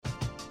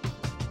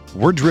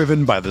We're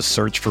driven by the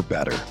search for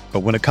better. But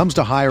when it comes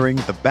to hiring,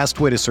 the best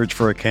way to search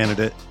for a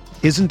candidate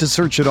isn't to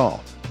search at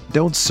all.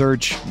 Don't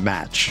search,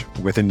 match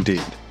with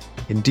Indeed.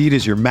 Indeed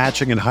is your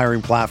matching and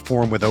hiring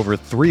platform with over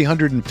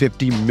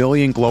 350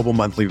 million global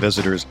monthly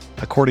visitors,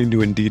 according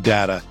to Indeed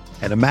data,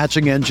 and a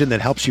matching engine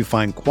that helps you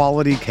find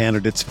quality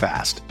candidates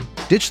fast.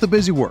 Ditch the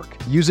busy work.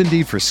 Use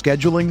Indeed for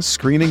scheduling,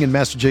 screening, and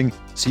messaging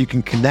so you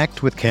can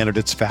connect with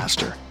candidates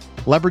faster.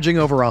 Leveraging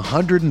over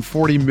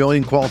 140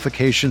 million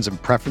qualifications and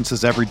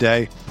preferences every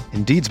day,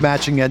 Indeed's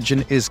matching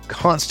engine is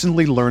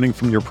constantly learning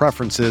from your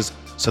preferences,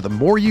 so the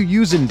more you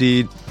use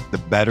Indeed, the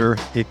better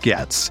it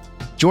gets.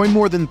 Join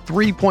more than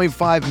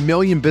 3.5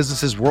 million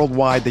businesses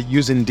worldwide that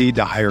use Indeed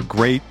to hire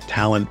great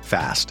talent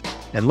fast.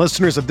 And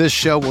listeners of this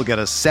show will get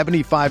a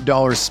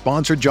 $75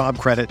 sponsored job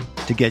credit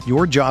to get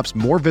your jobs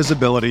more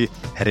visibility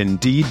at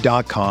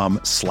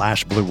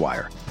Indeed.com/Blue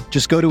Wire.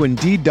 Just go to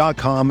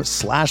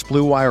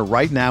Indeed.com/Blue Wire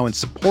right now and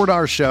support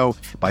our show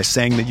by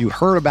saying that you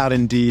heard about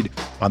Indeed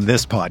on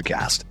this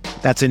podcast.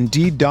 That's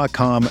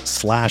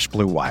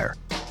Indeed.com/Blue Wire.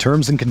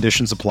 Terms and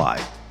conditions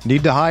apply.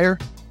 Need to hire?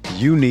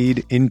 You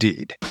need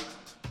Indeed.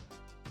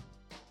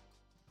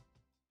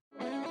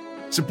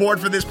 Support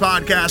for this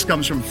podcast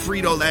comes from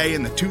Frito-Lay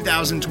and the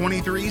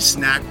 2023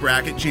 Snack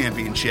Bracket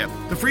Championship.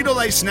 The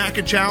Frito-Lay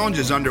Snack Challenge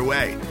is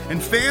underway,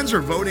 and fans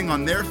are voting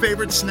on their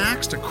favorite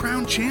snacks to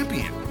crown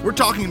champion. We're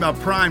talking about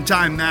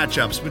prime-time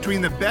matchups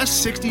between the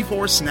best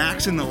 64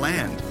 snacks in the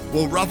land.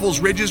 Will Ruffles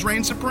Ridges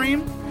reign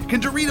supreme?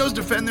 Can Doritos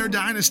defend their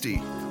dynasty?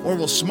 Or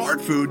will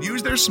Smart Food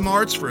use their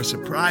smarts for a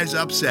surprise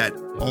upset?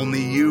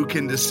 Only you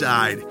can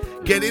decide.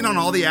 Get in on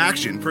all the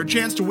action for a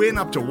chance to win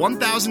up to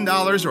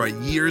 $1,000 or a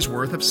year's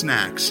worth of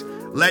snacks.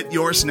 Let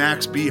your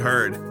snacks be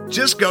heard.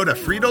 Just go to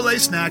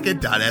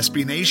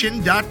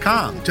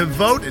fritolaysnacket.sbnation.com to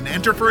vote and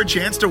enter for a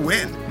chance to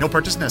win. No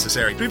purchase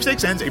necessary.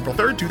 Sweepstakes ends April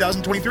 3rd,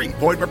 2023.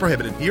 Void where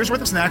prohibited. Year's worth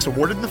of snacks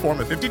awarded in the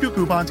form of 52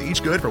 coupons,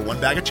 each good for one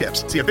bag of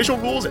chips. See official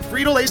rules at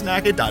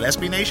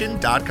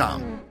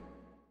fritolaysnacket.sbnation.com.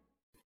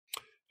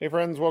 Hey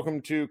friends,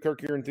 welcome to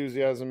Kirk Your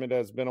Enthusiasm. It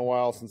has been a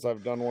while since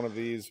I've done one of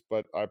these,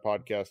 but I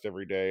podcast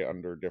every day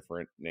under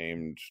different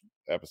named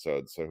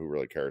episodes, so who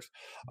really cares?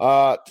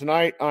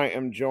 Tonight I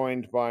am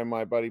joined by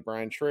my buddy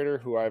Brian Schroeder,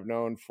 who I've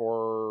known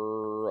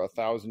for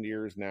 1,000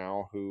 years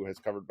now, who has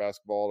covered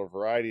basketball at a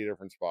variety of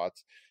different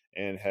spots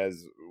and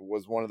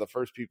was one of the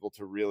first people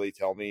to really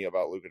tell me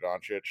about Luka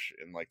Doncic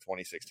in like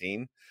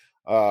 2016.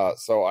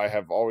 So I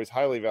have always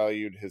highly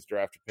valued his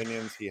draft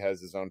opinions. He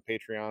has his own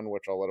Patreon,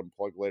 which I'll let him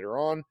plug later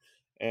on.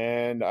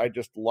 And I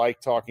just like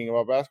talking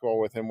about basketball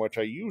with him, which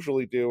I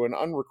usually do in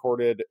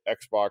unrecorded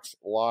Xbox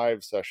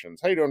Live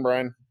sessions. How you doing,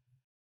 Brian?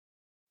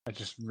 I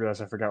just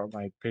realized I forgot what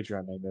my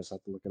Patreon name is. I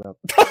have to look it up.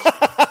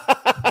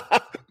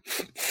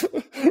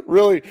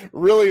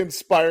 really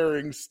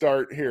inspiring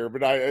start here,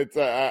 but I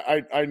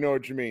know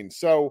what you mean.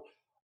 So,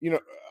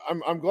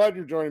 I'm glad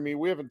you're joining me.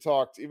 We haven't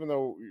talked, even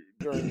though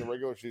during the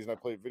regular season I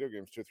played video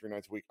games 2 or 3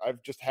 nights a week.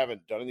 I've just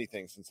haven't done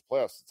anything since the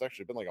playoffs. It's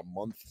actually been like a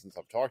month since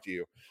I've talked to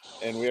you,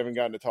 and we haven't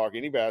gotten to talk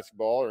any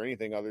basketball or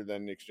anything other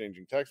than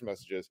exchanging text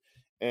messages.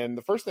 And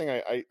the first thing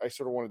I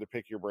sort of wanted to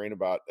pick your brain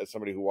about, as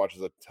somebody who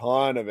watches a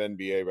ton of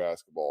NBA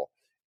basketball,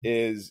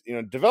 is,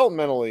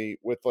 developmentally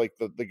with like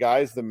the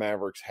guys the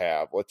Mavericks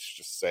have, let's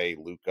just say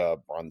Luka,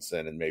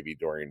 Brunson, and maybe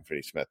Dorian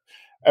Finney-Smith.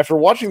 After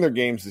watching their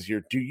games this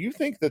year, do you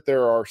think that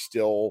there are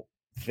still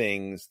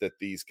things that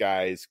these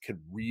guys could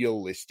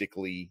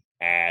realistically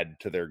add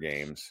to their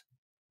games?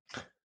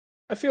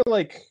 I feel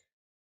like,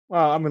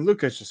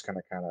 Luka's just kind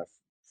of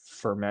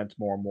ferment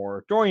more and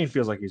more. Dorian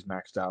feels like he's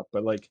maxed out,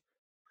 but like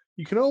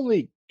you can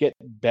only get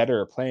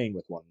better playing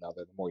with one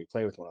another the more you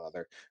play with one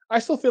another. I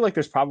still feel like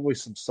there's probably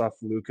some stuff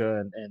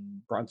Luka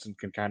and Brunson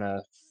can kind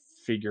of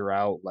figure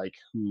out, like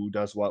who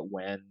does what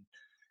when.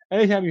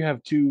 Anytime you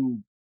have two,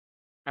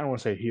 I don't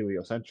want to say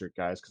heliocentric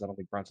guys because I don't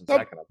think Brunson's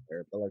second up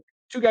there, but like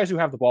two guys who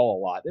have the ball a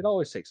lot, it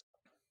always takes.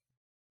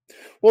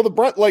 Well,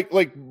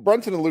 like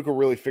Brunson and Luka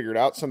really figured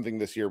out something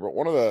this year, but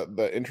one of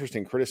the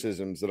interesting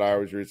criticisms that I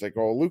always read is like,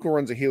 oh, Luka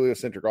runs a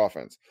heliocentric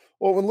offense.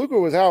 Well, when Luka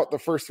was out the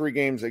first 3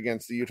 games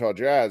against the Utah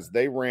Jazz,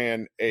 they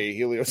ran a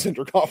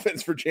heliocentric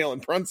offense for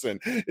Jalen Brunson.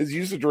 His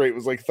usage rate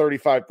was like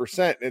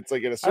 35%. It's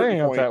like at a certain I don't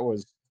know point, if that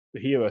was the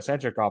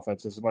heliocentric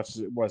offense as much as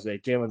it was a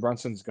Jalen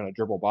Brunson's going to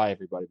dribble by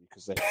everybody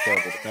because they have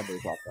terrible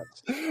defenders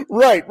offense.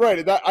 Right.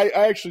 I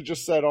actually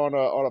just said on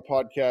a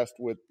podcast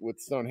with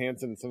Stone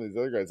Hansen and some of these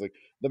other guys, like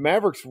the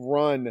Mavericks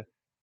run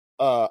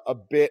a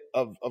bit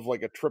of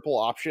like a triple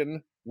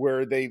option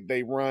where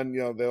they run,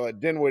 they let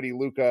Dinwiddie,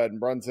 Luka, and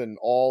Brunson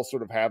all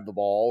sort of have the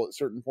ball at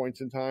certain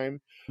points in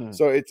time.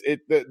 So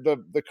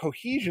the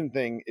cohesion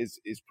thing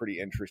is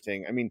pretty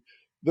interesting. I mean,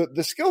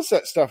 the skill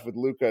set stuff with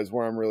Luka is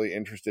where I'm really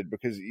interested,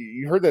 because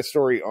you heard that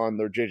story on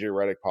the JJ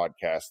Redick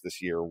podcast this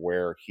year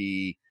where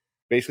he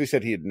basically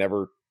said he had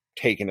never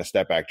taken a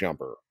step back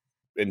jumper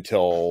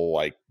until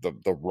like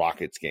the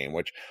Rockets game,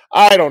 which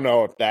I don't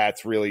know if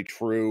that's really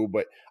true,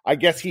 but I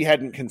guess he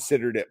hadn't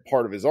considered it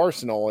part of his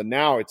arsenal, and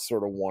now it's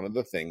sort of one of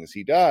the things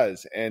he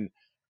does. And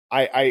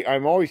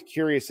I'm always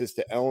curious as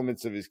to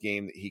elements of his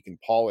game that he can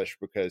polish,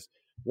 because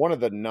one of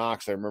the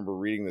knocks I remember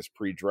reading this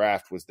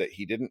pre-draft was that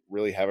he didn't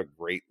really have a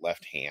great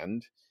left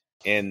hand.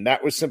 And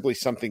that was simply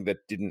something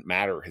that didn't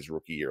matter his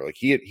rookie year. Like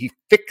he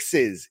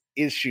fixes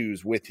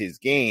issues with his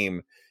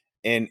game,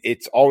 and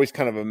it's always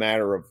kind of a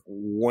matter of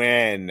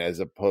when as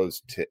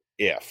opposed to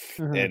if.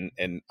 Mm-hmm.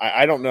 And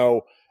I don't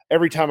know.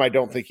 Every time I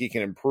don't think he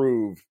can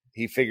improve,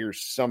 he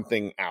figures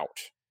something out.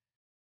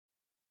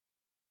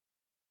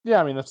 Yeah,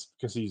 I mean, that's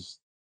because he's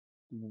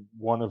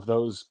one of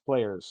those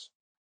players.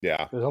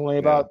 Yeah. There's only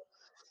about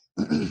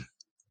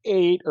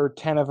 8 or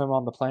 10 of them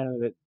on the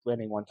planet at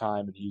any one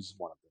time, and he's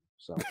one of them.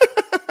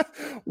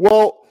 So,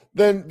 well,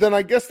 then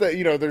I guess that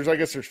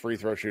there's free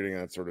throw shooting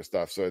and that sort of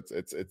stuff. So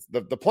it's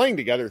the playing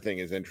together thing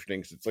is interesting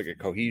because it's like a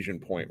cohesion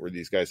point where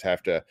these guys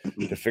have to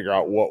figure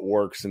out what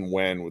works and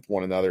when with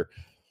one another.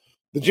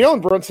 The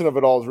Jalen Brunson of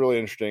it all is really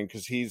interesting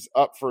because he's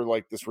up for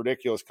like this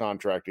ridiculous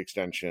contract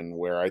extension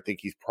where I think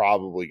he's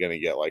probably going to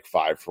get like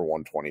 5 for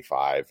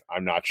 125.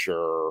 I'm not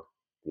sure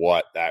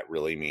what that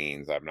really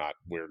means. I'm not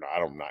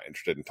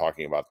interested in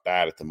talking about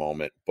that at the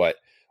moment. But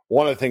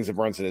one of the things that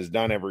Brunson has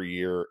done every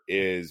year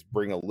is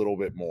bring a little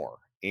bit more.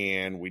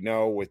 And we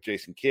know with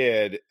Jason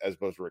Kidd, as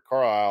opposed to Rick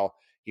Carlisle,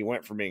 he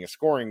went from being a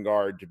scoring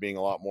guard to being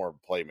a lot more of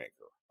a playmaker.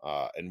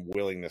 And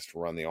willingness to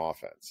run the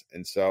offense.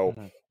 And so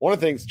one of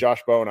the things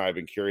Josh Bowe and I have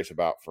been curious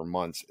about for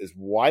months is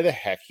why the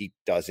heck he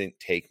doesn't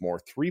take more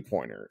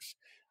three-pointers.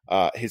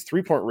 His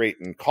three-point rate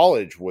in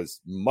college was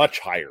much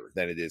higher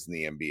than it is in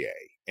the NBA.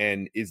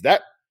 And is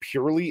that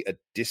purely a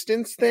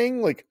distance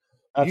thing? Like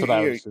that's what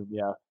I would assume,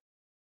 yeah.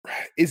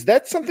 Is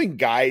that something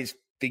guys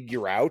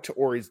figure out,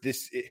 or is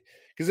this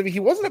 – because, I mean,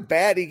 he wasn't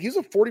he's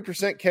a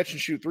 40% catch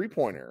and shoot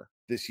three-pointer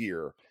this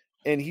year.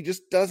 And he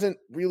just doesn't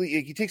really.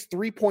 He takes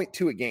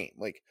 3.2 a game.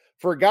 Like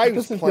for a guy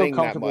who's playing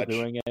that much,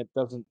 doing it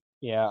doesn't.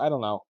 Yeah, I don't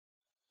know.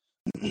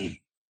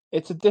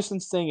 It's a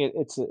distance thing.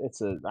 It's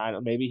a. I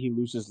don't know. Maybe he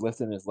loses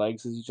lift in his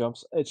legs as he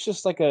jumps. It's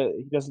just like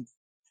he doesn't.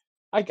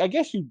 I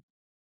guess you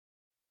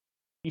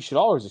should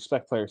always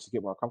expect players to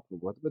get more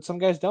comfortable with it, but some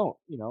guys don't.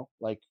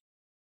 Like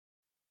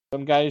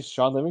some guys,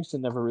 Sean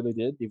Livingston never really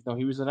did, even though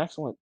he was an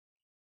excellent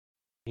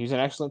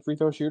free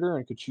throw shooter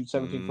and could shoot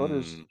 17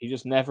 footers. He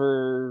just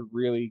never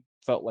really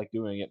felt like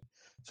doing it.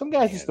 Some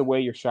guys, it's the way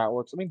your shot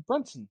works. I mean,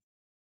 Brunson,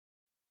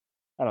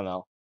 I don't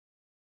know.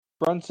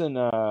 Brunson,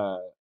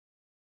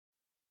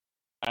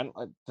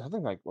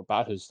 something like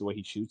about the way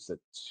he shoots that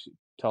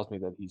tells me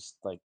that he's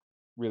like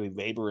really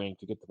laboring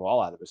to get the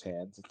ball out of his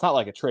hands. It's not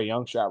like a Trae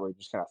Young shot where he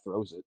just kind of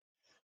throws it.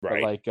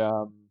 Right. But like,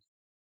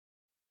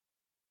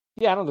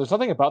 yeah, I don't know. There's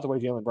something about the way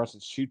Jalen Brunson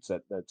shoots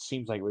that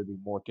seems like it would be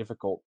more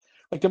difficult.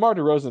 Like DeMar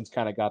DeRozan's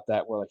kind of got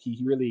that where like he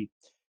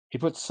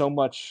puts so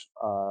much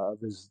of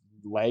his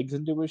legs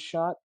into his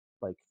shot,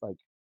 like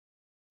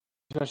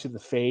especially the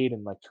fade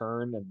and like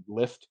turn and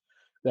lift,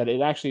 that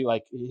it actually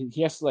like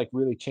he has to like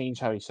really change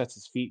how he sets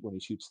his feet when he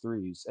shoots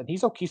threes. And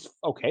he's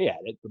okay at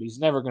it, but he's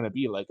never going to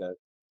be like a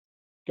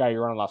guy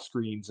you're running off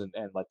screens and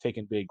like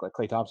taking big like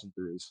Klay Thompson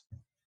threes.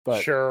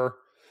 But sure.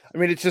 I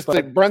mean, it's just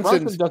like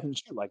Brunson doesn't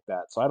shoot like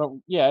that. So I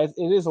don't. Yeah,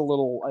 it's a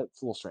little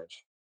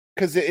strange.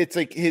 Because it's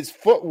like his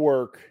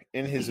footwork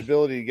and his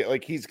ability to get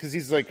like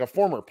he's like a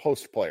former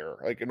post player,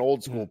 like an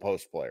old school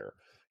post player.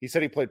 He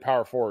said he played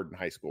power forward in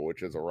high school,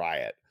 which is a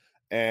riot.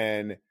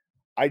 And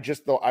I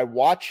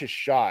watch his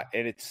shot,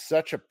 and it's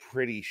such a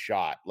pretty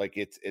shot. Like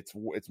it's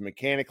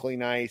mechanically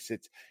nice.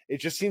 It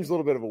just seems a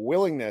little bit of a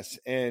willingness.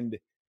 And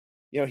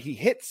he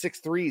hit 6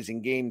 threes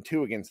in game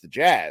 2 against the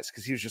Jazz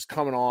because he was just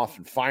coming off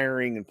and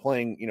firing and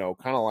playing,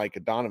 kind of like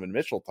a Donovan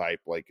Mitchell type,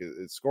 like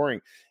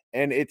scoring.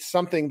 And it's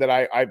something that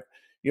I've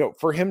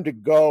for him to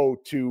go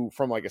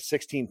from like a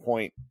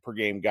 16-point per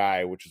game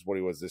guy, which is what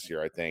he was this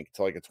year, I think,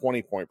 to like a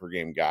 20-point per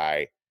game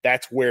guy,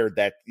 that's where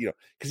that,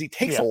 because he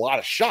takes a lot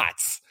of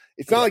shots.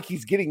 It's not like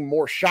he's getting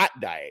more shot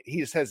diet.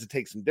 He just has to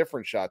take some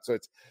different shots. So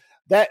it's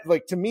that,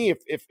 like, to me,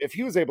 if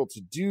he was able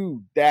to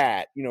do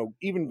that,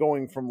 even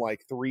going from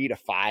like 3 to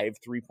 5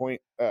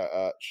 3-point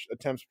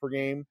attempts per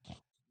game,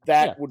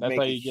 that would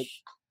make it.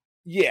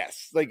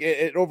 Yes. Like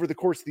it over the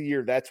course of the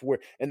year, that's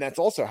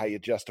also how you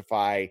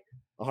justify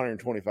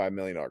 $125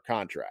 million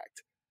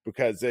contract,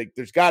 because like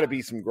there's got to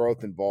be some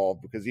growth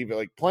involved, because even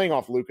like playing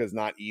off Luka is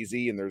not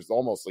easy, and there's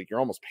almost like you're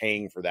almost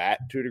paying for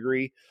that to a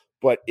degree.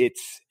 But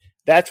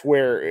that's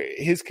where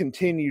his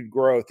continued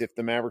growth, if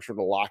the Mavericks were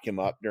to lock him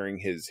up during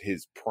his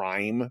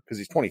prime, because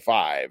he's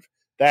 25,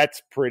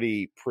 that's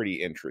pretty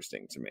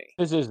interesting to me.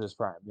 This is his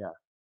prime,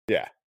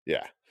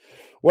 yeah.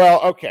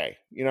 Well, okay.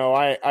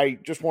 I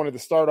just wanted to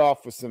start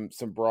off with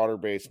some broader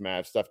base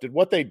Mav stuff. Did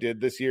what they did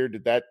this year,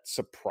 did that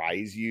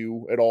surprise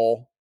you at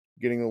all,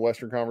 getting the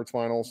Western Conference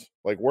Finals?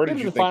 Like, where did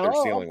you think their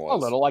ceiling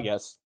was? A little, I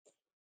guess.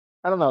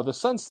 I don't know. The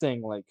Suns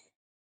thing, like,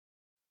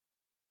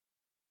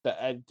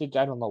 I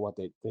don't know what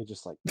they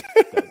just like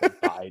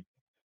died.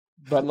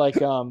 But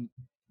like,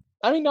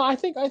 I mean, no, I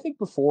think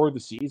before the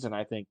season,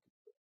 I think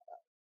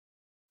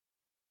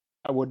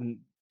I wouldn't.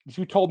 If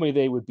you told me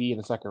they would be in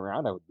the second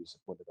round, I wouldn't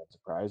have been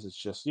surprised. It's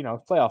just,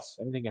 playoffs.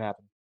 Anything can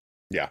happen.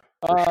 Yeah,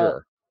 for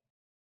sure.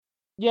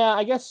 Yeah,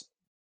 I guess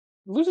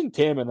losing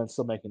Tim and then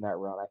still making that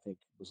run, I think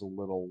was a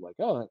little like,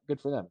 oh,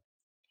 good for them.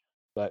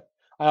 But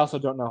I also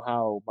don't know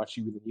how much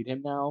you really need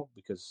him now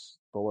because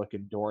Bullock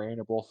and Dorian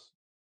are both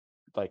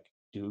like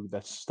do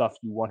the stuff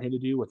you want him to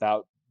do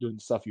without doing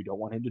the stuff you don't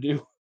want him to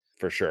do.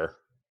 For sure.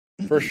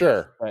 For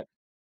sure. But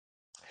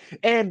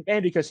and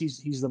because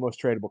he's the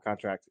most tradable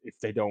contract if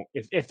they don't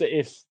if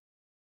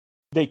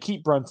they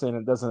keep Brunson and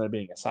it doesn't end up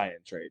being a sign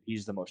and trade,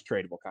 he's the most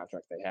tradable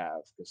contract they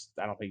have because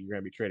I don't think you're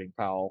going to be trading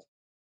Powell.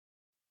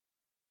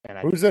 And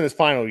who's in his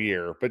final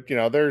year, but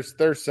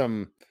there's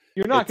some.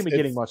 You're not going to be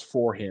getting much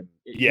for him.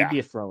 Yeah. He'd be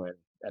a throw-in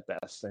at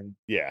best. And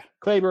yeah,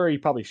 Kleber, you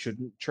probably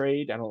shouldn't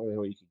trade. I don't really know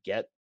what you could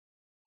get.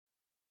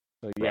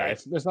 So yeah,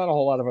 right. There's not a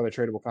whole lot of other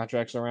tradable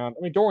contracts around.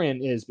 I mean,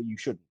 Dorian is, but you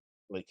shouldn't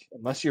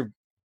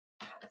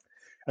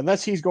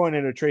unless he's going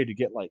in a trade to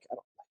get like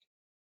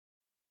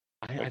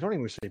I don't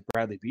even say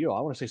Bradley Beal.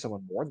 I want to say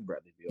someone more than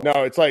Bradley Beal.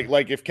 No, it's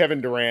like if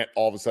Kevin Durant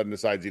all of a sudden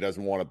decides he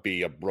doesn't want to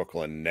be a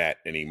Brooklyn Net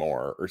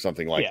anymore or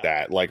something like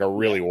that, like a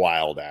really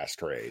wild ass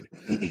trade.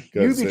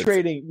 You're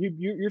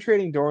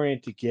trading Dorian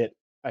to get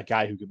a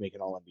guy who could make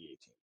an All NBA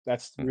team.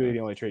 That's really the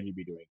only trade you'd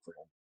be doing for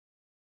him.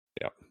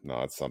 Yeah, no,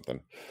 that's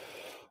something.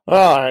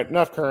 All right,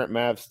 enough current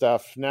Mav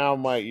stuff. Now,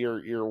 what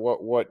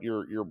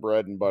your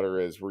bread and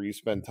butter is, where you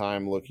spend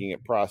time looking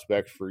at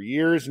prospects for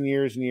years and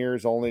years and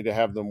years, only to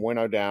have them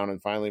winnow down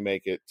and finally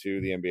make it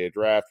to the NBA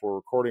draft. We're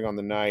recording on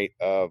the night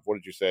of, what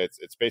did you say?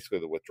 It's basically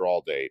the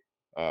withdrawal date.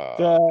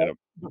 The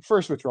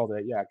first withdrawal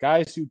date, yeah.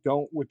 Guys who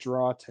don't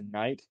withdraw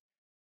tonight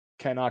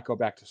cannot go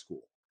back to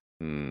school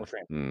or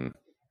train.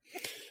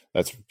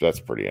 That's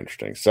pretty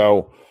interesting.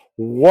 So.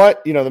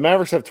 What the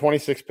Mavericks have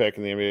 26th pick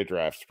in the NBA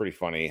draft. It's pretty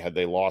funny. Had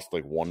they lost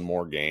like one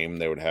more game,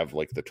 they would have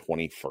like the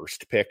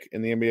 21st pick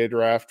in the NBA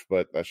draft.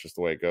 But that's just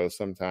the way it goes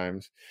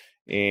sometimes.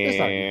 And it's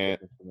not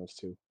those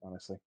two,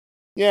 honestly.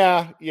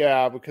 Yeah,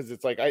 because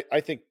it's like I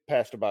think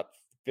past about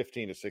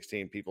 15 to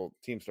 16,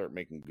 teams start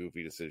making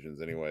goofy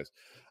decisions, anyways.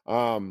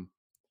 There's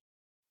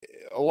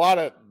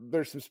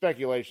some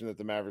speculation that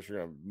the Mavericks are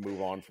going to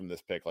move on from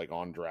this pick like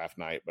on draft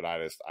night, but I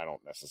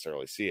don't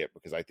necessarily see it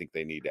because I think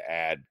they need to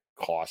add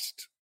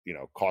cost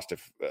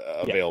of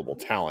available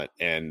talent,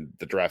 and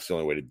the draft's the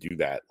only way to do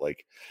that.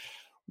 Like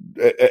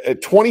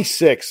at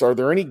 26, are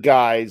there any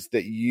guys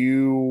that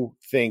you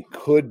think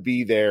could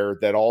be there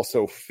that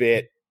also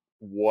fit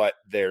what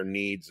their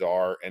needs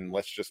are? And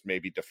let's just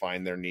maybe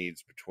define their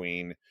needs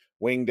between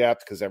wing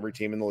depth, because every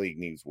team in the league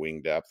needs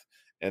wing depth,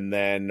 and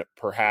then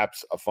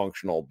perhaps a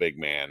functional big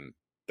man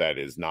that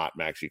is not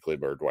Maxi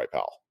Kleber or Dwight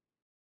Powell.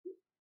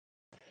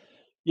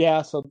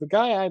 Yeah, so the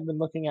guy I've been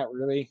looking at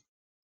really.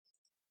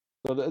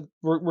 So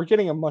we're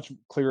getting a much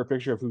clearer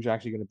picture of who's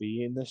actually going to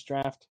be in this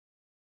draft.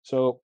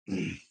 So,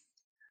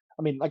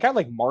 I mean, a guy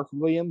like Mark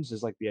Williams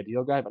is like the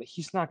ideal guy, but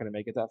he's not going to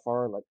make it that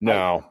far. Like,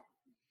 no,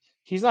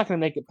 he's not going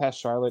to make it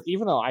past Charlotte.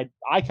 Even though I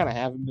kind of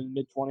have him in the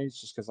mid-20s,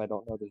 just because I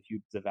don't know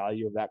the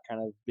value of that kind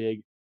of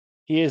big.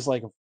 He is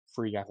like a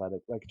freak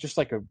athletic, like just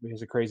like he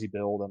has a crazy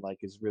build and like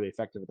is really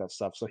effective with that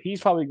stuff. So he's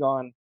probably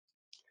gone.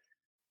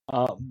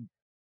 So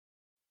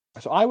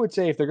I would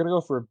say if they're going to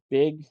go for a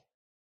big.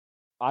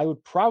 I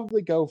would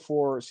probably go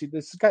for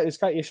this guy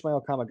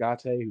Ishmael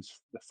Kamagate,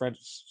 who's the French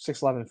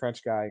 6'11"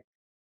 French guy.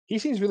 He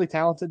seems really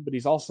talented, but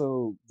he's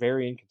also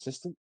very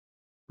inconsistent.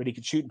 But he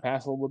can shoot and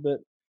pass a little bit.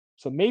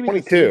 So maybe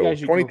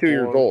 22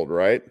 years old,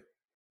 right?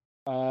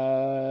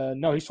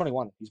 No, he's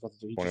 21. He's about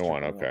to do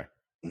 21. Okay.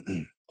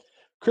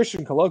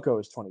 Christian Coloco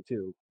is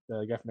 22.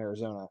 The guy from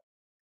Arizona.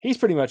 He's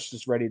pretty much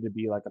just ready to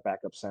be like a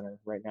backup center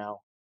right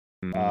now.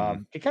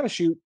 Can kind of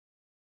shoot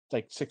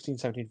like 16,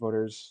 17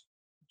 footers.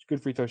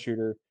 Good free throw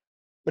shooter.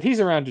 But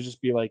he's around to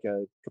just be like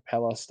a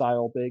Capella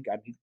style big.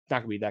 He's not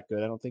gonna be that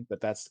good, I don't think,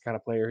 but that's the kind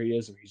of player he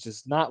is. He's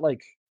just not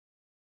like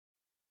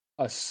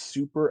a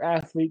super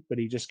athlete, but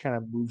he just kind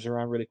of moves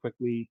around really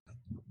quickly.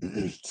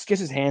 Just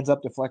gets his hands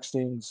up, deflects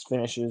things,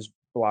 finishes,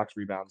 blocks,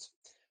 rebounds.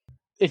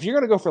 If you're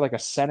gonna go for like a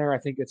center, I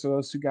think it's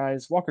those two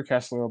guys. Walker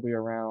Kessler will be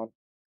around.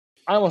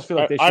 I almost feel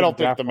like I don't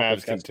think the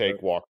Mavs can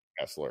take Walker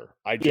Kessler.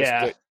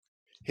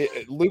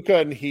 Luka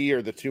and he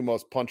are the two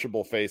most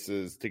punchable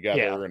faces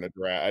together in a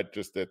draft.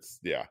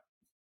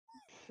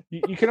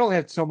 You can only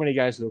have so many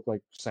guys who look like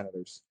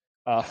senators.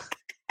 So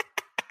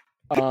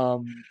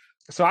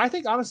I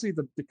think honestly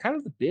the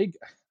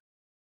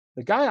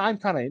guy I'm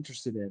kind of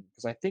interested in,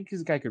 because I think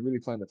his guy could really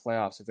play in the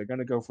playoffs if they're going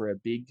to go for a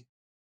big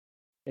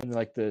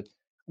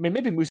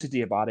maybe Moussa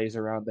Diabate is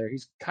around there.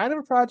 He's kind of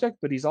a project,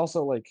 but he's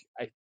also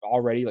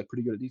already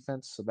pretty good at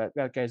defense, so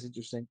that guy's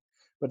interesting.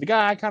 But the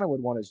guy I kind of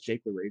would want is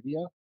Jake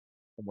LaRavia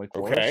from Wake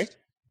Forest. Okay.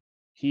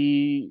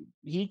 He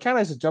kind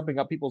of is jumping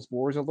up people's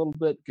boards a little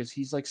bit because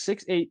he's like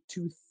 6'8",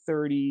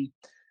 230,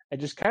 and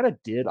just kind of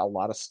did a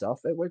lot of stuff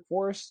at Wake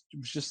Forest. It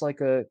was just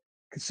like a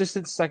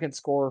consistent second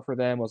scorer for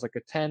them. Was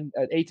like an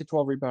 8 to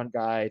 12 rebound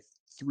guy,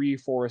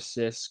 3-4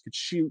 assists, could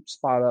shoot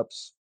spot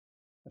ups,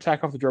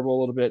 attack off the dribble a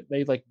little bit,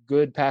 made like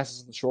good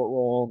passes in the short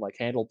roll, and like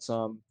handled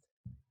some,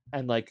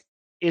 and like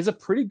is a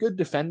pretty good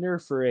defender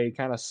for a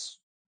kind of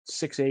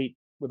 6'8"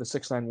 with a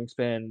 6'9"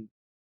 wingspan,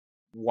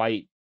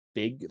 white,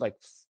 big, like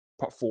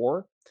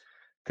 4.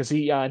 because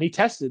he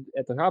tested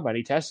at the combine.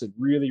 He tested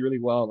really, really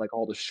well, like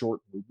all the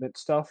short movement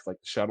stuff, like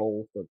the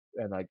shuttle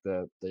and like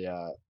the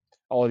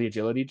all of the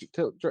agility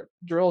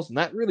drills, and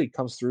that really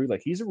comes through.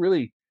 Like he's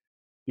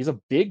a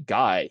big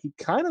guy. He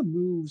kind of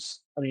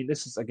moves. I mean,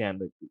 this is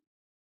again,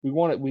 we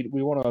want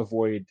to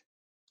avoid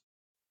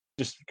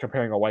just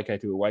comparing a white guy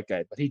to a white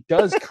guy, but he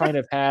does kind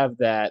of have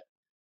that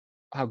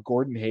how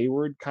Gordon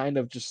Hayward kind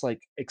of just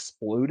like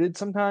exploded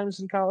sometimes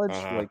in college.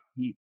 Like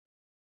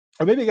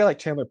or maybe a guy like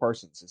Chandler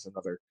Parsons is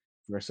another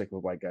for a sake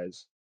with white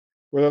guys,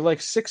 where they're like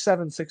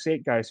 6'7",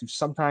 6'8" guys who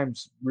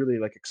sometimes really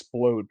like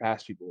explode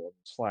past people and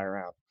just fly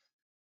around.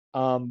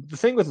 The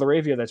thing with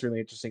Laravia that's really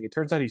interesting, it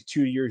turns out he's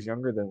 2 years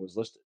younger than was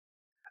listed.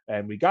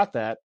 And we got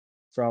that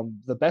from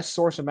the best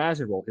source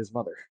imaginable, his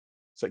mother.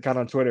 So it got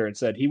on Twitter and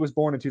said he was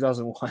born in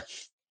 2001.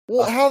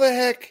 Well, how the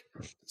heck?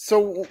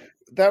 So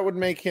that would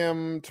make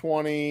him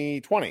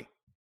 2020.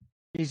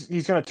 He's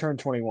going to turn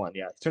 21.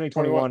 Yeah, turning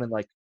 21 in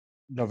like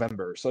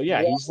November. So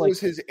yeah, Why he's like. Was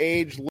his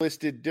age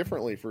listed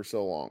differently for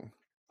so long?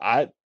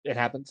 It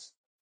happens.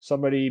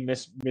 Somebody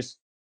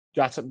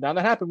got something down.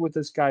 That happened with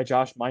this guy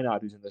Josh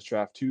Minot, who's in this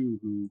draft too.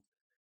 Who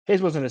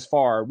his wasn't as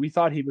far. We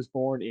thought he was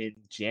born in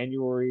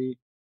January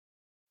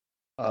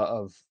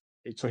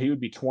so he would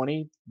be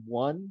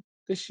 21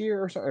 this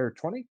year or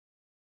 20.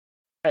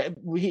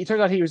 It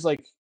turns out he was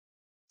like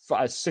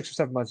 6 or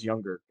 7 months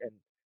younger, and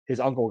his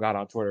uncle got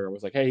on Twitter and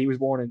was like, "Hey, he was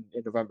born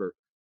in November."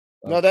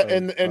 No, that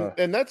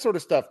and that sort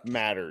of stuff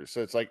matters.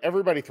 So it's like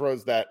everybody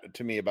throws that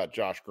to me about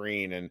Josh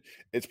Green, and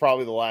it's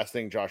probably the last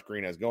thing Josh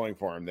Green has going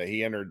for him, that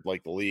he entered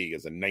like the league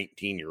as a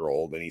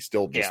 19-year-old and he's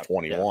still just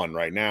 21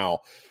 right now.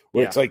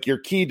 Where it's like your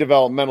key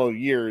developmental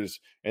years,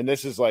 and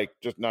this is like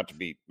just not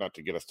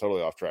to get us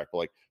totally off track, but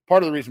like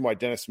part of the reason why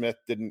Dennis Smith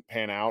didn't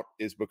pan out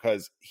is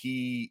because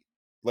he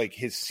like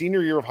his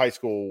senior year of high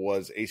school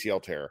was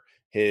ACL tear.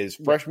 His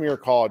freshman year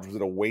of college was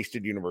at a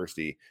wasted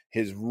university.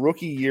 His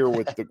rookie year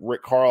with the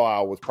Rick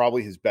Carlisle was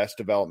probably his best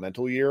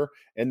developmental year.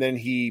 And then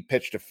he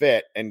pitched a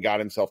fit and got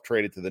himself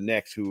traded to the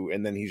Knicks,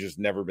 and then he's just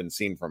never been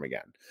seen from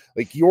again.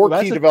 Like your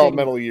key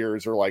developmental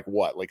years are like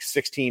what? Like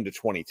 16 to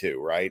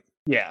 22, right?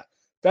 Yeah.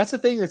 That's the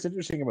thing that's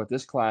interesting about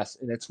this class,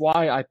 and it's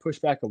why I push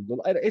back a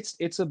little.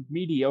 It's a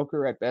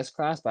mediocre at best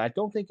class, but I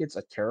don't think it's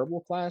a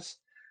terrible class.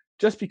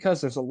 Just because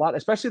there's a lot,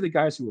 especially the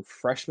guys who were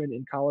freshmen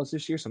in college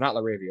this year. So not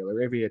Laravia.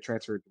 Laravia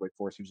transferred to Wake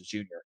Forest. He was a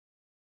junior.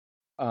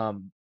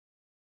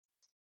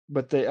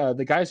 But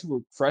the guys who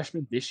were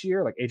freshmen this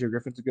year, like AJ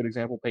Griffin's a good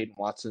example, Peyton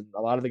Watson,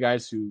 a lot of the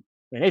guys who,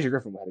 AJ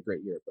Griffin had a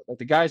great year, but like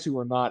the guys who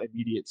were not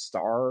immediate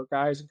star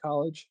guys in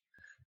college,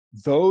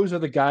 those are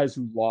the guys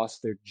who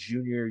lost their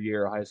junior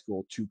year of high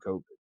school to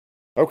COVID.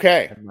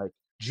 Okay. And like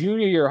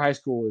junior year of high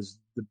school is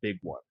the big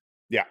one.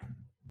 Yeah.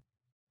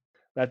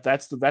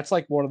 That's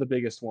like one of the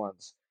biggest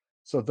ones.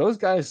 So those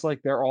guys,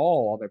 like, they're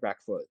all on their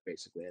back foot,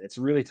 basically. And it's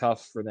really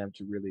tough for them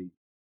to really,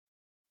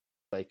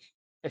 like,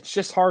 it's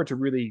just hard to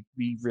really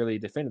be really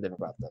definitive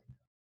about them.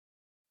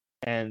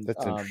 And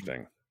that's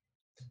interesting.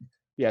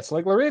 Yeah, so,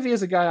 like, Laravia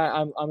is a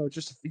guy,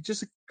 he's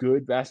just a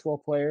good basketball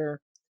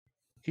player.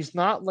 He's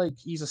not, like,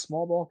 he's a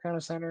small ball kind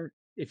of center,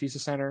 if he's a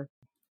center.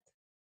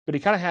 But he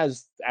kind of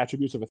has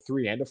attributes of a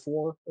 3 and a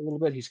 4 a little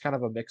bit. He's kind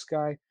of a mixed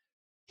guy.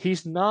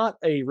 He's not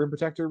a rim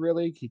protector,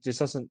 really. He just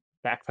doesn't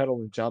backpedal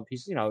and jump.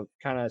 He's,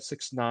 kind of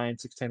 6'9",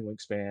 6'10"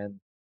 wingspan.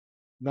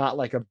 Not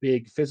like a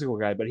big physical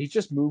guy, but he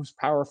just moves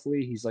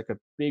powerfully. He's like a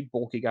big,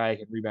 bulky guy,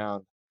 can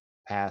rebound,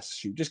 pass,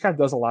 shoot. Just kind of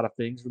does a lot of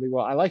things really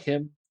well. I like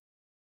him.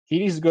 He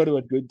needs to go to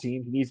a good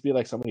team. He needs to be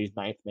like somebody's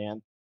 9th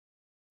man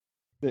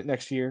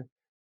next year.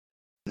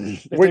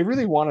 If they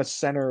really want to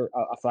center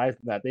aside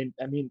from that,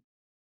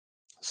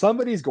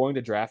 somebody's going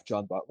to draft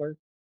John Butler.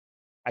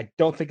 I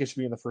don't think it should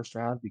be in the first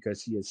round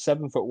because he is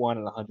 7'1"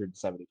 and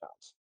 170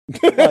 pounds.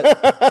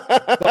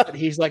 But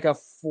he's like a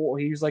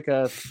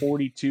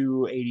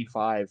 42,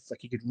 85. Like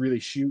he could really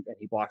shoot and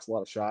he blocks a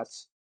lot of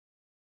shots.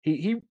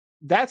 He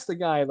that's the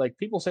guy. Like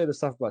people say this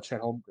stuff about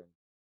Chet Holmgren.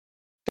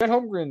 Chet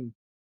Holmgren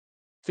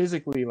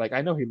physically, like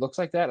I know he looks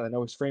like that, and I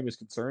know his frame is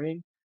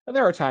concerning. And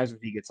there are times when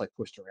he gets like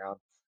pushed around.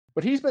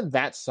 But he's been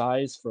that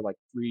size for like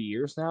 3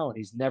 years now, and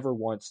he's never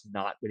once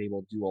not been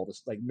able to do all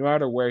this. Like no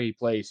matter where he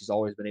plays, he's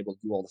always been able to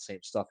do all the same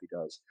stuff he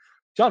does.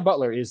 John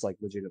Butler is like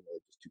legitimately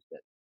just too thin.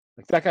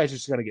 Like that guy's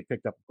just gonna get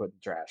picked up and put in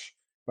the trash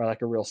by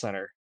like a real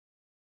center.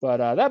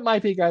 But that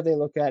might be a guy they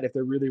look at if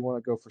they really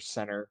want to go for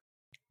center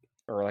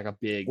or like a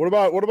big. What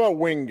about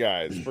wing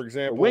guys, for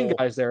example? Wing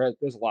guys, there's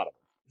a lot of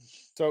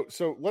them.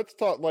 So let's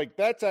talk. Like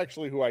that's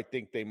actually who I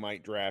think they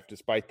might draft,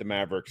 despite the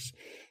Mavericks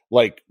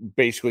like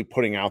basically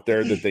putting out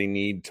there that they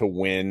need to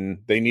win.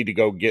 They need to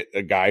go get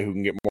a guy who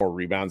can get more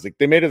rebounds. Like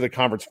they made it to the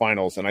conference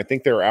finals, and I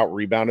think they were out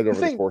rebounded over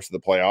the course of the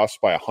playoffs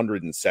by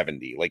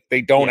 170. Like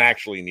they don't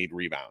actually need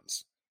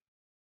rebounds.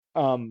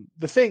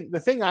 The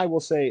thing I will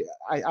say,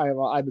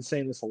 I've been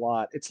saying this a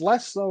lot. It's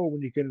less so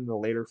when you get into the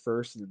later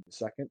first and then the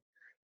second.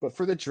 But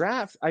for the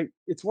draft,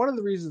 it's one of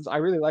the reasons I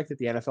really like that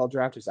the NFL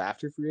draft is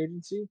after free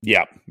agency.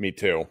 Yeah, me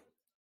too.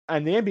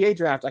 And the NBA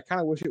draft, I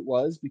kind of wish it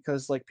was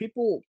because like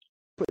people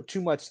put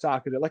too much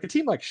stock in it. Like a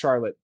team like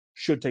Charlotte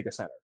should take a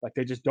center. Like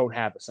they just don't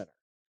have a center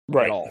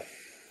Right. at all.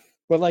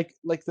 But like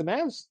the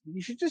Mavs,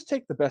 you should just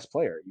take the best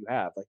player you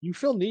have. Like you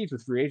fill needs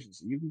with free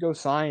agency. You can go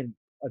sign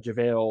a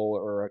JaVale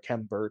or a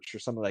Kem Birch or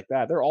something like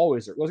that.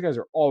 Those guys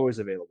are always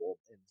available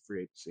in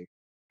free agency.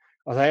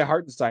 Isaiah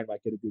Hartenstein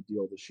might get a good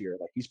deal this year.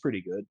 Like he's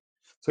pretty good.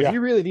 So if you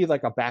really need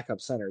like a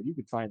backup center, you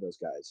can find those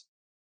guys.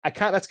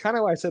 That's kind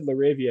of why I said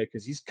LaRavia,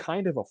 because he's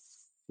kind of a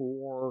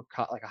four,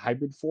 like a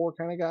hybrid four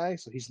kind of guy.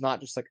 So he's not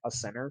just like a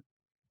center.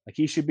 Like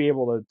he should be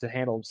able to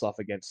handle himself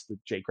against the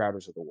Jay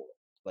Crowders of the world,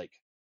 like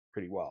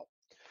pretty well.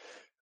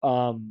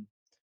 But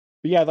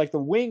yeah, like the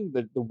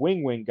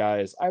wing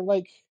guys, I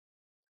like.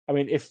 I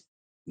mean, if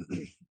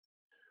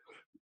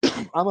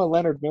I'm a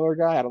Leonard Miller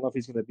guy, I don't know if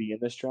he's going to be in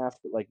this draft,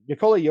 but like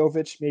Nikola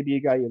Jovic may be a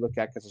guy you look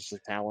at because his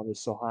talent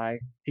is so high.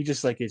 He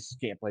just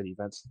can't play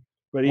defense.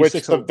 But Which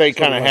they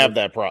kind of have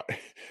that problem.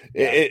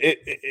 Yeah.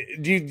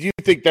 Do you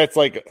think that's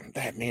like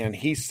that? Man,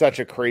 he's such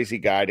a crazy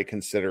guy to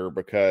consider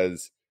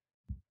because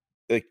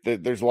like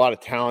there's a lot of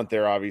talent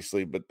there,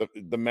 obviously, but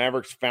the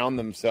Mavericks found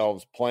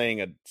themselves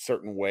playing a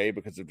certain way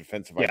because of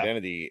defensive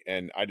identity,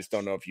 and I just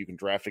don't know if you can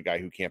draft a guy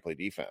who can't play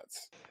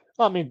defense.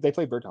 Well, I mean, they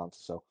play Bertans,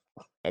 so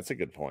that's a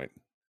good point.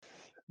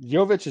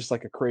 Jovic is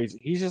like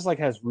he's just like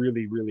has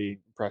really, really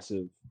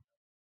impressive,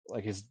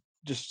 like his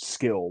just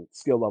skill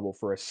level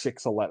for a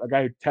 6'11", a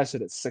guy who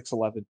tested at 6'11",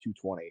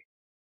 220,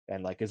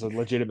 and like is a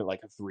legitimate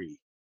like a 3,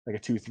 like a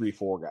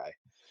 2-3-4 guy.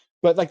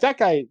 But like that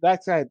guy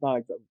that's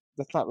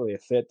not really a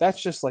fit. That's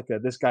just like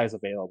this guy's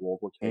available.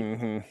 We're taking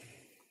him.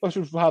 Which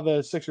is how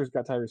the Sixers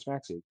got Tyrese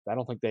Maxey. I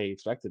don't think they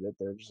expected it.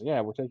 They're just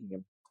we're taking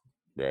him.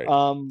 Right.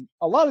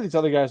 A lot of these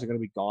other guys are going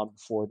to be gone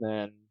before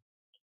then.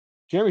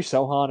 Jeremy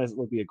Sohan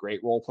would be a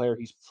great role player.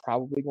 He's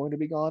probably going to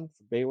be gone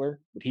from Baylor,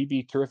 but he'd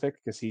be terrific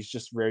because he's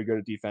just very good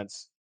at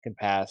defense, can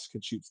pass, can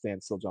shoot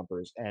standstill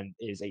jumpers, and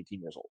is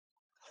 18 years old.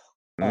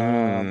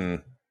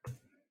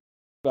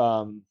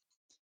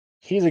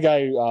 He's a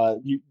guy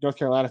North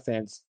Carolina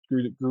fans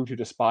grew to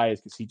despise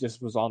because he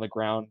just was on the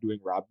ground doing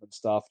Rodman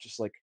stuff, just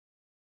like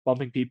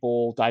bumping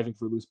people, diving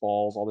for loose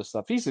balls, all this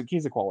stuff. He's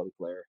a quality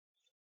player.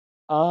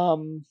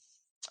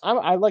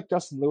 I like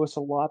Dustin Lewis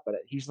a lot, but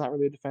he's not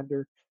really a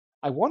defender.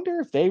 I wonder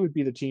if they would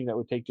be the team that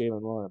would take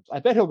Jalen Williams. I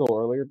bet he'll go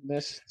earlier than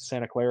this.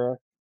 Santa Clara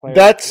player.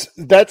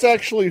 That's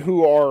actually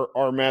who our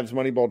Mavs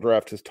Moneyball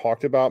draft has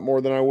talked about more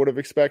than I would have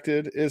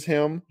expected is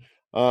him.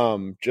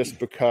 Just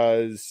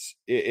because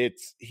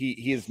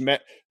he is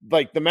met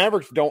like the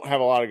Mavericks don't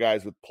have a lot of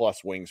guys with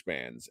plus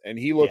wingspans, and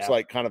he looks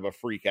like kind of a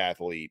freak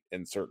athlete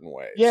in certain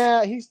ways.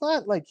 Yeah, he's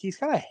not like he's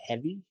kind of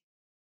heavy.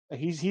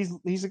 Like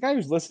he's a guy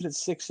who's listed at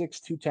 6'6",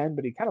 210,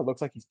 but he kind of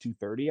looks like he's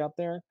 230 out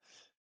there.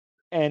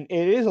 And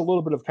it is a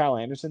little bit of Kyle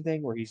Anderson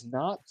thing where he's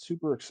not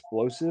super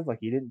explosive. Like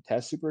he didn't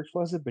test super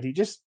explosive, but he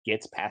just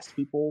gets past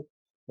people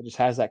and just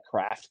has that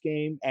craft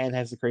game and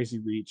has the crazy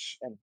reach.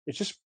 And it's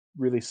just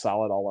really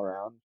solid all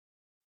around.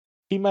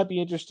 He might be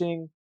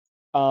interesting.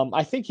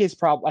 I think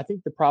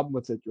the problem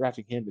with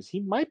drafting him is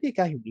he might be a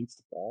guy who needs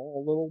the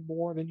ball a little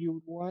more than you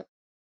would want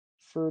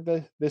for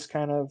this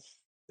kind of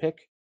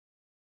pick.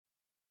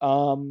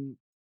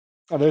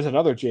 There's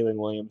another Jalen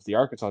Williams, the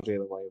Arkansas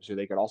Jalen Williams, who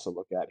they could also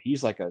look at.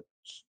 He's like a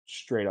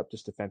straight up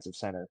just defensive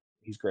center.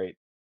 He's great.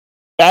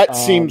 That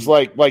seems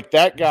like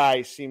that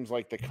guy seems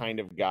like the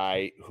kind of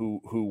guy who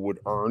would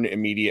earn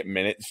immediate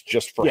minutes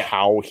just for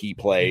how he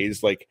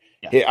plays. Like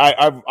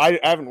I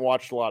haven't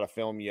watched a lot of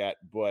film yet,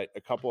 but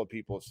a couple of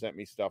people have sent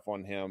me stuff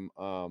on him.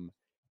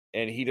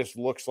 And he just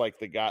looks like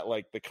the guy,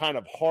 like the kind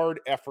of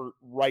hard effort,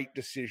 right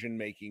decision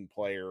making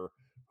player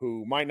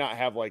who might not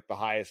have like the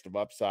highest of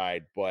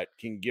upside, but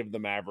can give the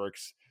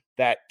Mavericks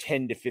that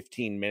 10 to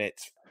 15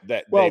 minutes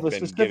that the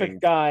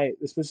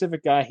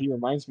specific guy he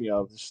reminds me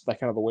of, just like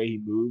kind of the way he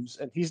moves,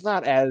 and he's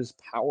not as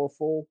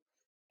powerful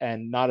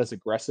and not as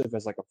aggressive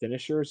as like a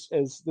finisher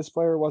as this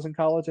player was in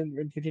college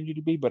and continued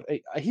to be, but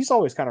he's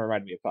always kind of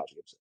reminded me of Taj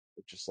Gibson.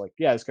 It's just like,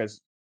 this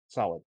guy's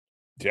solid.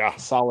 Yeah.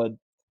 Solid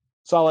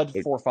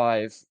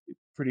 4-5.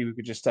 Pretty, we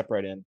could just step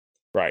right in.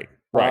 Right.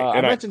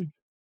 I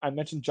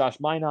mentioned Josh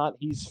Minot.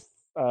 He's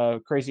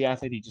crazy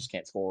athlete. He just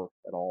can't score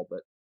at all,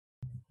 but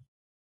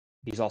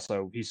he's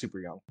super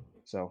young,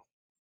 so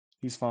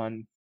he's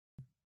fun.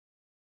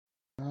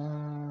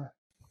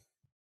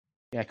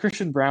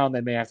 Christian Brown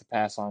they may have to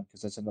pass on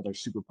because that's another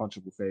super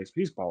punchable face,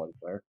 but he's a quality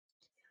player.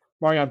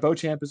 Marion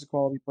Beauchamp is a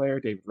quality player.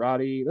 David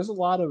Roddy. There's a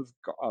lot of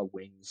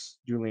wings.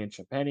 Julian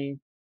Champagny.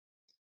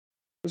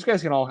 Those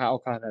guys can all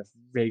kind of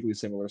vaguely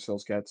similar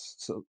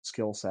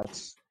skill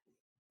sets.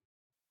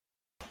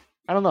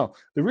 I don't know.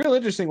 The real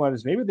interesting one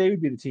is maybe they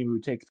would be the team who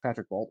would take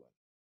Patrick Baldwin.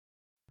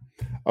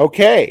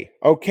 Okay.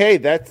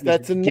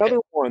 That's another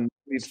one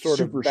we've sort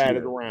of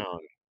batted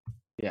around.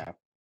 Yeah.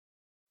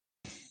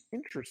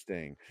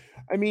 Interesting.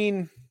 I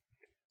mean,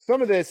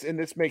 some of this, and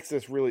this makes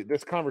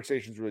this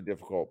conversation is really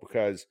difficult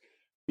because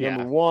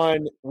number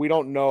one, we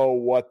don't know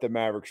what the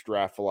Mavericks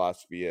draft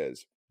philosophy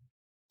is.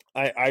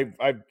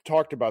 I've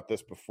talked about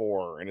this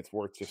before, and it's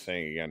worth just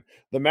saying again.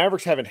 The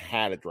Mavericks haven't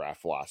had a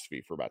draft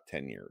philosophy for about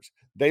 10 years.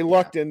 They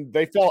lucked in,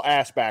 they fell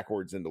ass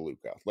backwards into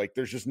Luka. Like,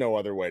 there's just no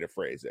other way to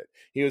phrase it.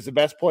 He was the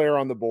best player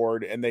on the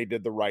board, and they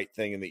did the right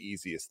thing and the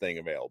easiest thing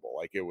available.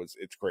 Like,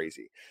 it's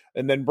crazy.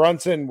 And then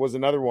Brunson was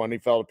another one. He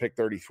fell to pick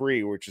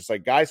 33, which is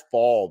like guys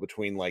fall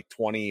between like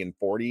 20 and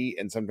 40,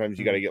 and sometimes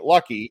you got to get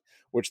lucky,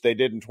 which they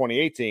did in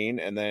 2018.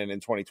 And then in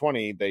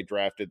 2020, they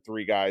drafted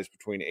 3 guys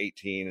between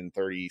 18 and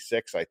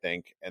 36, I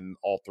think, and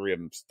all 3 of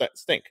them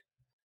stink.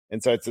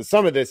 And so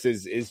some of this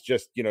is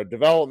just,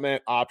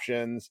 development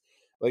options.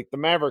 Like the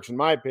Mavericks, in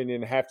my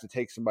opinion, have to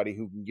take somebody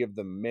who can give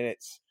them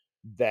minutes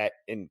that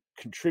and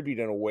contribute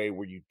in a way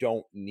where you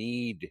don't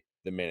need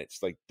the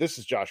minutes. Like, this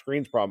is Josh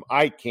Green's problem.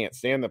 I can't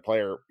stand the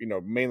player,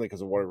 mainly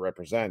because of what it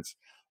represents,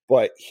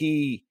 but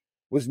he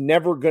was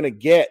never going to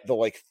get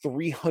the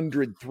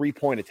 300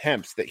 3-point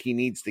attempts that he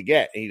needs to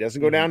get. And he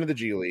doesn't go down to the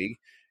G League.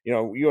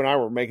 You and I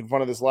were making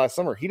fun of this last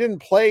summer. He didn't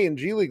play in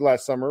G League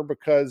last summer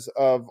because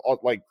of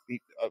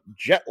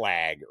jet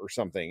lag or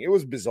something. It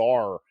was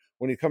bizarre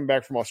when he come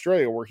back from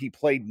Australia where he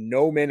played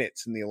no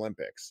minutes in the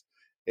Olympics.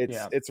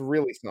 It's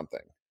really something.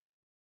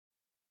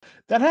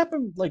 That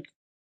happened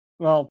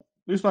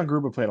Usman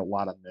Gruber played a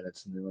lot of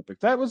minutes in the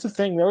Olympics. That was the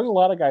thing. There was a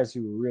lot of guys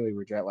who really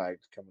were jet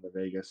lagged coming to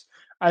Vegas.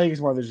 I think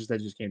it's more than they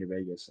just came to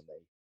Vegas and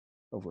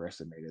they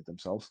overestimated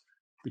themselves.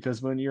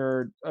 Because when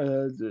you're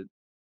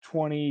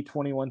 20,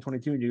 21,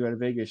 22, and you go to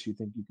Vegas, you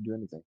think you can do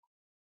anything.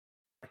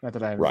 Not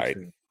that I have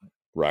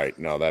Right.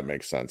 No, that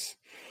makes sense.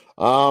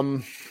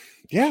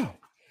 Yeah.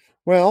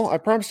 Well, I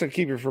promised to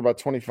keep you for about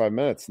 25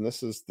 minutes, and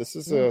this is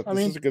a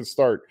good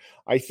start.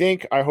 I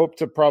hope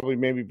to probably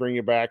maybe bring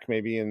you back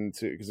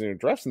because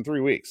draft's in 3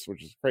 weeks,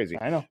 which is crazy.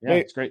 I know. Yeah,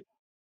 it's great.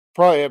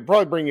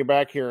 Probably bring you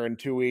back here in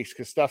 2 weeks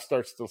because stuff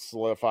starts to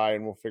solidify,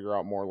 and we'll figure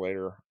out more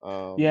later.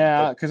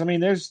 Because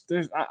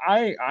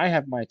I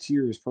have my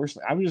tiers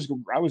personally. I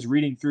was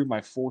reading through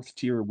my 4th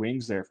tier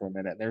wings there for a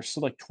minute. There's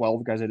still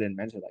 12 guys I didn't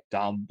mention, like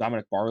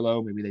Dominic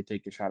Barlow. Maybe they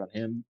take a shot on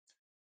him.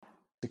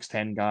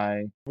 6'10"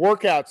 guy.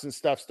 Workouts and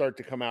stuff start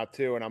to come out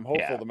too, and I'm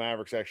hopeful the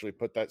Mavericks actually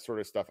put that sort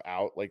of stuff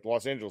out. Like,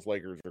 Los Angeles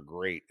Lakers are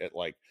great at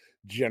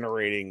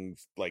generating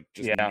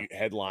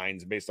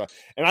headlines based on,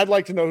 and I'd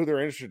like to know who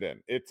they're interested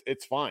in.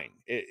 It's fine.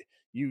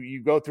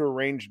 You go through a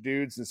range of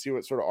dudes and see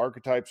what sort of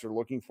archetypes they're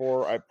looking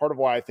for. Part of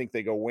why I think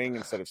they go wing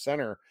instead of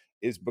center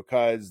is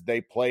because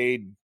they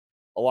played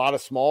a lot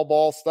of small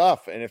ball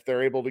stuff, and if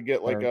they're able to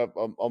get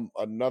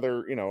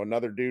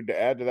another dude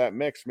to add to that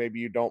mix, maybe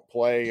you don't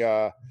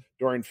play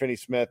Dorian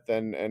Finney-Smith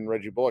and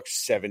Reggie Bullock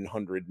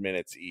 700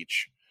 minutes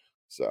each.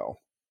 So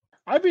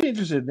I'd be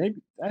interested.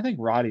 I think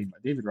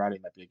David Roddy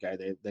might be a guy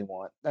they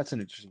want. That's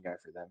an interesting guy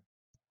for them.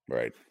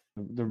 Right.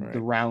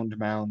 The round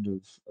mound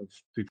of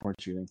 3-point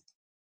shooting.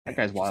 That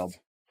guy's wild.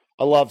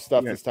 I love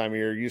stuff this time of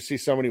year. You see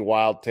so many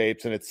wild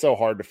tapes, and it's so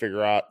hard to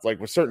figure out. Like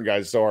with certain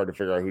guys, it's so hard to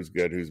figure out who's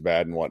good, who's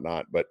bad, and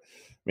whatnot. But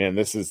man,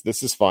 this is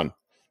fun.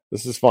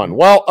 This is fun.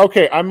 Well,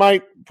 okay, I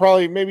might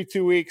probably maybe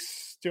 2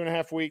 weeks,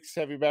 2.5 weeks,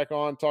 have you back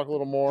on, talk a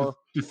little more.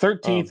 The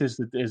 13th is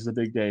the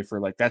big day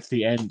for that's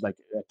the end. Like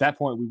at that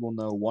point, we will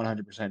know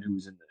 100%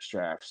 who's in this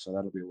draft, so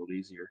that'll be a little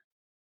easier.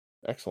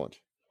 Excellent.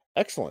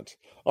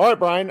 All right,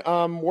 Brian.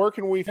 Where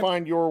can we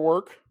find your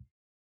work?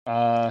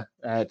 At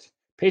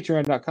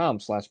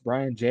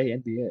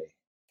patreon.com/BrianJNBA.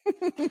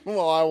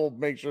 Well, I will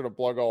make sure to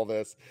plug all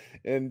this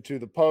into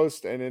the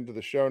post and into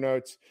the show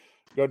notes.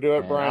 Go do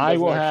it, Brian. I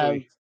will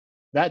have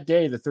that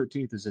day. The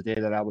 13th is the day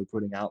that I'll be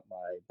putting out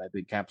my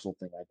big capsule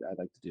thing I'd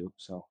like to do.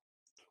 So,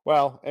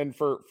 well, and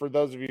for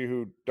those of you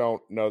who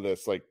don't know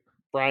this,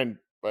 Brian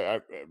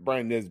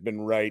has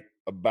been right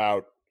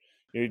about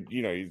you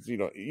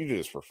do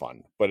this for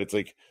fun, but it's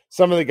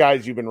some of the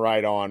guys you've been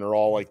right on are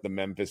all the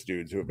Memphis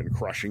dudes who have been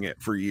crushing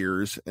it for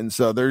years, and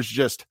so there's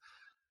just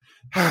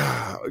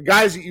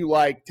guys that you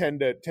tend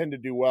to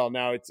do well.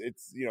 Now it's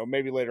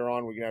maybe later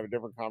on we can have a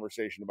different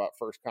conversation about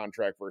first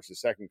contract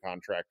versus second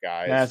contract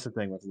guys. That's the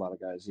thing with a lot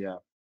of guys.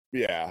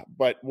 Yeah.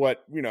 But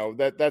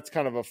that's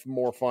kind of a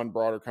more fun,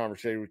 broader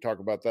conversation. We talk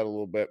about that a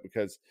little bit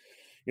because,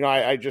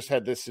 I just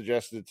had this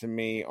suggested to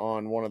me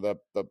on one of the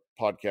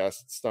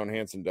podcasts Stone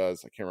Hansen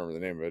does. I can't remember the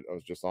name of it. I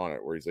was just on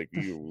it where he's like,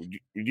 do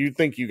you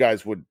think you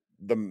guys would,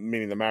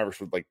 meaning the Mavericks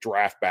would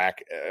draft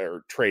back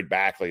or trade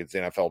back it's the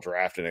NFL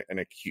draft and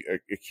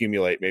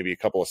accumulate maybe a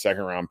couple of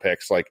second round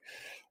picks?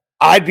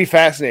 I'd be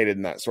fascinated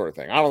in that sort of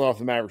thing. I don't know if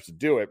the Mavericks would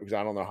do it because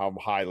I don't know how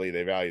highly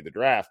they value the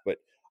draft, but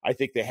I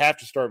think they have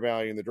to start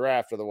valuing the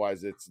draft.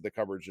 Otherwise the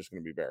coverage is just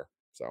going to be bare.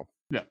 So,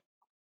 yeah.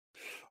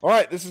 All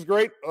right. This is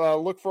great.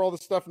 Look for all the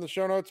stuff in the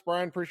show notes.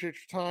 Brian, appreciate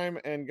your time.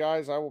 And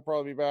guys, I will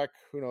probably be back.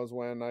 Who knows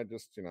when? I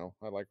just,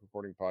 I like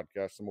recording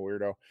podcasts. I'm a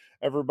weirdo.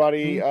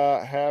 Everybody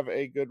have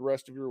a good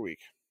rest of your week.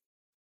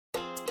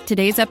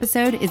 Today's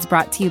episode is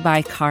brought to you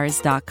by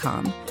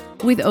Cars.com.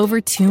 With over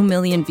 2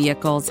 million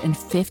vehicles and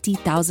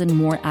 50,000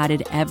 more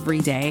added every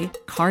day,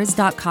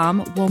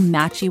 Cars.com will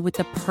match you with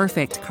the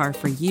perfect car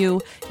for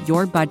you,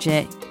 your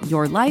budget,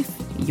 your life,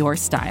 your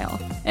style.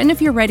 And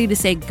if you're ready to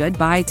say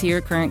goodbye to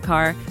your current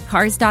car,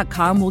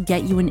 Cars.com will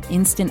get you an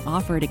instant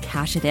offer to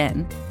cash it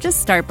in.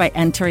 Just start by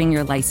entering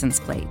your license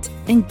plate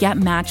and get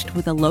matched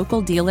with a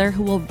local dealer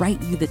who will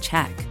write you the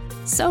check.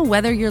 So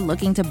whether you're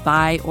looking to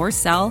buy or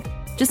sell,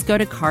 just go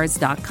to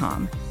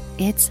Cars.com.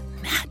 It's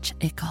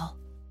magical.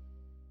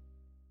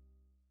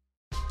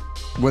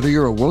 Whether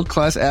you're a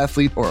world-class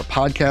athlete or a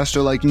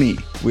podcaster like me,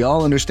 we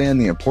all understand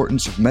the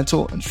importance of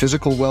mental and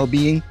physical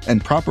well-being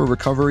and proper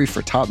recovery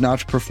for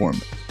top-notch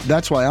performance.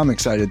 That's why I'm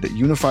excited that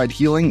Unified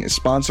Healing is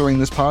sponsoring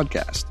this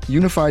podcast.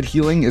 Unified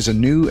Healing is a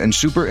new and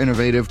super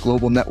innovative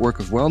global network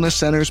of wellness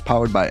centers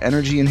powered by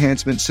Energy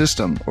Enhancement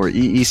System, or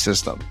EE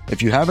System.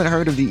 If you haven't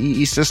heard of the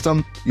EE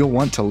System, you'll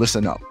want to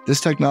listen up.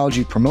 This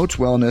technology promotes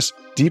wellness,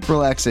 deep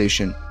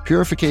relaxation,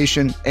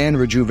 purification, and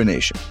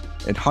rejuvenation.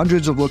 In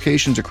hundreds of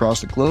locations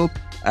across the globe,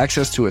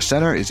 access to a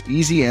center is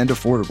easy and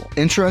affordable.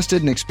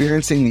 Interested in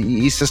experiencing the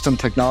EE System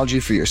technology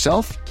for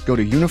yourself? Go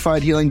to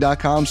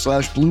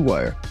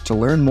unifiedhealing.com/bluewire to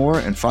learn more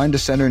and find a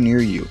center near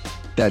you.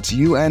 That's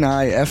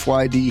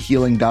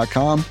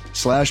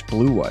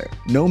unifydhealing.com/bluewire.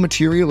 No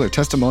material or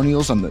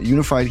testimonials on the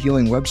Unified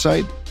Healing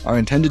website are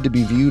intended to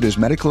be viewed as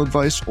medical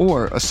advice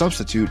or a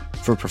substitute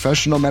for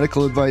professional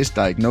medical advice,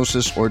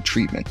 diagnosis, or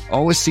treatment.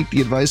 Always seek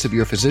the advice of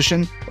your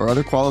physician or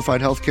other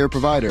qualified healthcare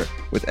provider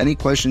with any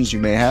questions you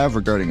may have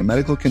regarding a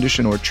medical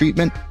condition or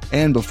treatment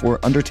and before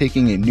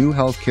undertaking a new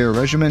healthcare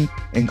regimen,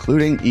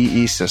 including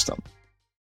EE System.